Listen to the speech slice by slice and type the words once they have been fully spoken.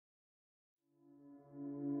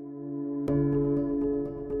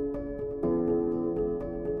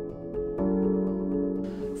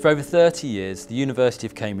For over 30 years, the University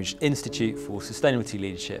of Cambridge Institute for Sustainability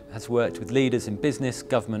Leadership has worked with leaders in business,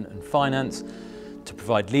 government and finance to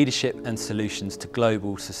provide leadership and solutions to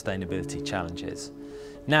global sustainability challenges.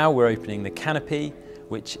 Now we're opening the Canopy,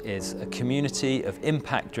 which is a community of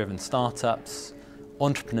impact-driven startups,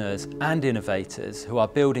 entrepreneurs and innovators who are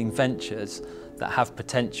building ventures that have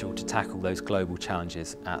potential to tackle those global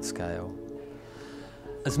challenges at scale.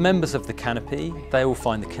 As members of the Canopy, they will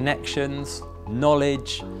find the connections,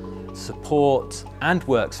 knowledge, support and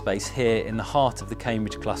workspace here in the heart of the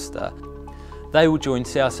Cambridge cluster. They will join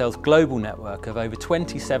CRSL's global network of over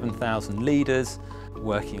 27,000 leaders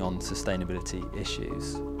working on sustainability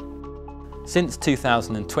issues. Since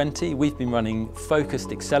 2020, we've been running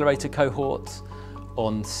focused accelerator cohorts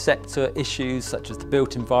on sector issues such as the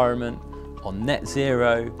built environment, on net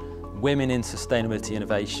zero, women in sustainability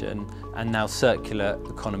innovation, and now circular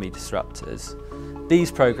economy disruptors. These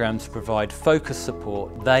programs provide focused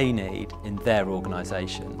support they need in their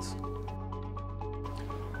organisations.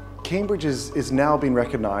 Cambridge is now being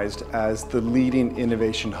recognised as the leading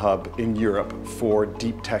innovation hub in Europe for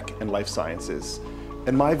deep tech and life sciences.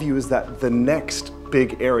 And my view is that the next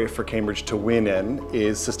big area for Cambridge to win in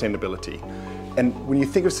is sustainability. And when you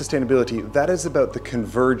think of sustainability, that is about the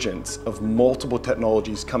convergence of multiple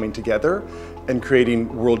technologies coming together and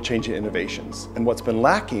creating world-changing innovations. And what's been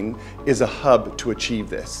lacking is a hub to achieve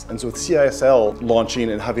this. And so with CISL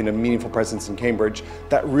launching and having a meaningful presence in Cambridge,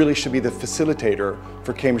 that really should be the facilitator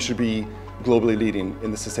for Cambridge to be globally leading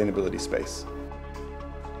in the sustainability space.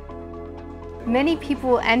 Many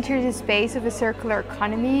people enter the space of a circular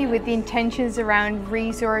economy with the intentions around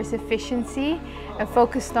resource efficiency and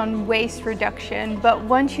focused on waste reduction. But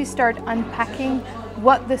once you start unpacking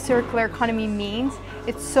what the circular economy means,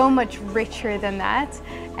 it's so much richer than that.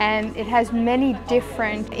 And it has many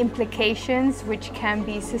different implications, which can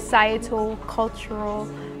be societal, cultural,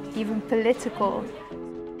 even political.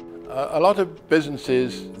 A lot of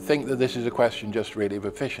businesses think that this is a question just really of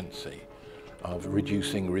efficiency, of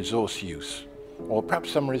reducing resource use, or perhaps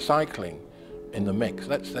some recycling in the mix.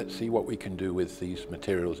 Let's see what we can do with these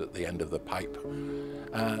materials at the end of the pipe.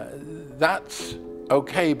 That's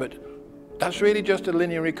okay, but that's really just a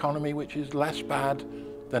linear economy which is less bad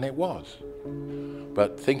than it was.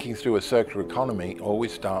 But thinking through a circular economy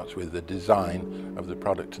always starts with the design of the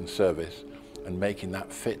product and service and making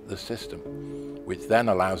that fit the system, which then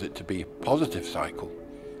allows it to be a positive cycle.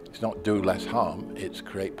 It's not do less harm, it's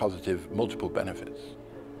create positive multiple benefits.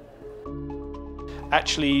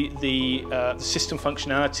 Actually, the system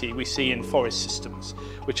functionality we see in forest systems,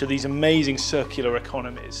 which are these amazing circular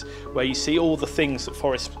economies, where you see all the things that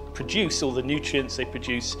forests produce, all the nutrients they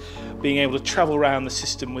produce, being able to travel around the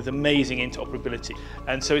system with amazing interoperability.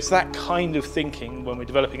 And so it's that kind of thinking when we're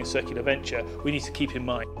developing a circular venture, we need to keep in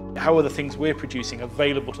mind. How are the things we're producing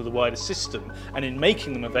available to the wider system? And in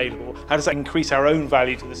making them available, how does that increase our own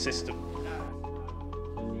value to the system?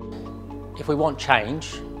 If we want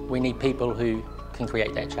change, we need people who can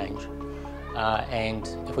create that change. And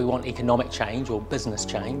if we want economic change or business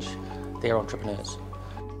change, they're entrepreneurs.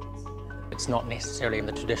 It's not necessarily in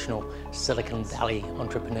the traditional Silicon Valley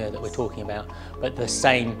entrepreneur that we're talking about, but the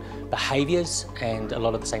same behaviours and a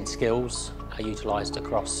lot of the same skills are utilised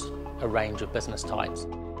across a range of business types.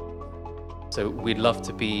 So we'd love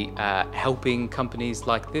to be helping companies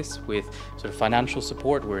like this with sort of financial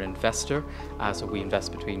support. We're an investor, so we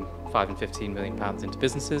invest between £5 and £15 million into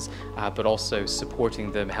businesses, but also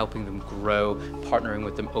supporting them, helping them grow, partnering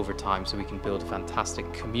with them over time so we can build a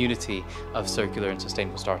fantastic community of circular and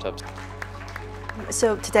sustainable startups.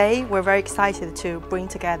 So today we're very excited to bring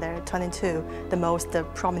together 22 the most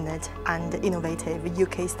prominent and innovative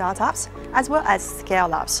UK startups as well as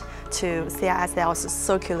scale-ups to CRSL's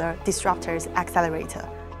Circular Disruptors Accelerator.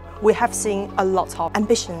 We have seen a lot of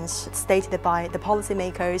ambitions stated by the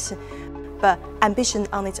policymakers, but ambition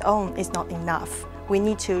on its own is not enough. We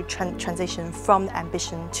need to transition from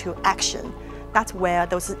ambition to action. That's where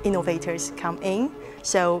those innovators come in.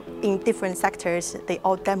 So in different sectors, they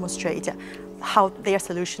all demonstrate how their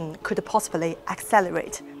solution could possibly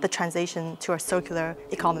accelerate the transition to a circular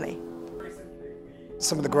economy.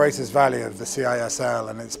 Some of the greatest value of the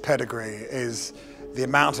CISL and its pedigree is the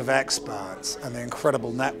amount of experts and the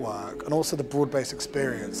incredible network and also the broad-based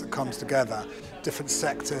experience that comes together. Different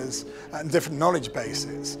sectors and different knowledge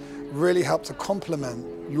bases really help to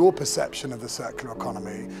complement your perception of the circular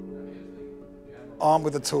economy. Armed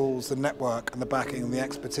with the tools, the network and the backing and the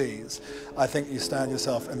expertise, I think you stand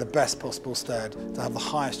yourself in the best possible stead to have the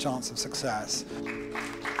highest chance of success.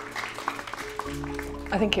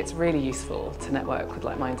 I think it's really useful to network with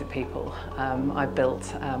like-minded people. I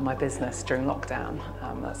built my business during lockdown.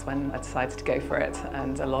 That's when I decided to go for it,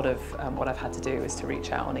 and a lot of what I've had to do is to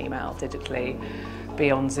reach out on email, digitally,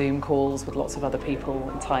 be on Zoom calls with lots of other people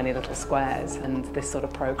in tiny little squares, and this sort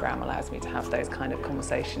of program allows me to have those kind of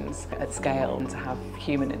conversations at scale and to have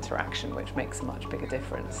human interaction, which makes a much bigger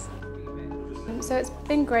difference. So it's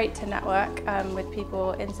been great to network with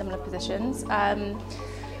people in similar positions.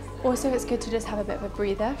 Also, it's good to just have a bit of a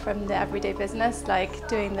breather from the everyday business, like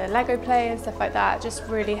doing the Lego play and stuff like that. It just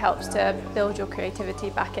really helps to build your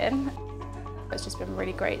creativity back in. It's just been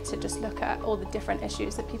really great to just look at all the different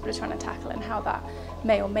issues that people are trying to tackle and how that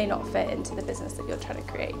may or may not fit into the business that you're trying to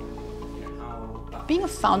create. Being a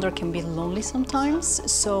founder can be lonely sometimes,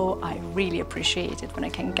 so I really appreciate it when I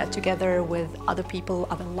can get together with other people,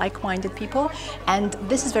 other like-minded people. And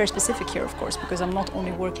this is very specific here, of course, because I'm not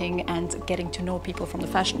only working and getting to know people from the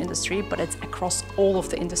fashion industry, but it's across all of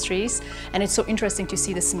the industries. And it's so interesting to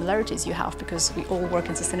see the similarities you have, because we all work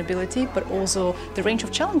in sustainability, but also the range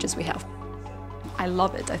of challenges we have. I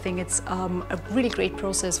love it. I think it's a really great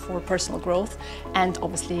process for personal growth and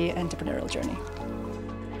obviously an entrepreneurial journey.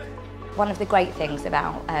 One of the great things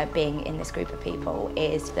about being in this group of people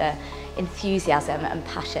is the enthusiasm and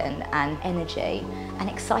passion and energy and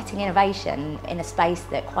exciting innovation in a space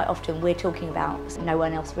that quite often we're talking about no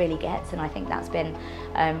one else really gets, and I think that's been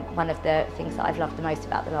one of the things that I've loved the most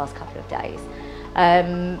about the last couple of days.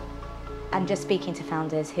 And just speaking to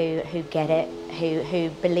founders who get it, who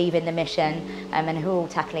believe in the mission and who are all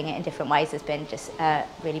tackling it in different ways has been just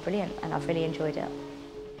really brilliant, and I've really enjoyed it.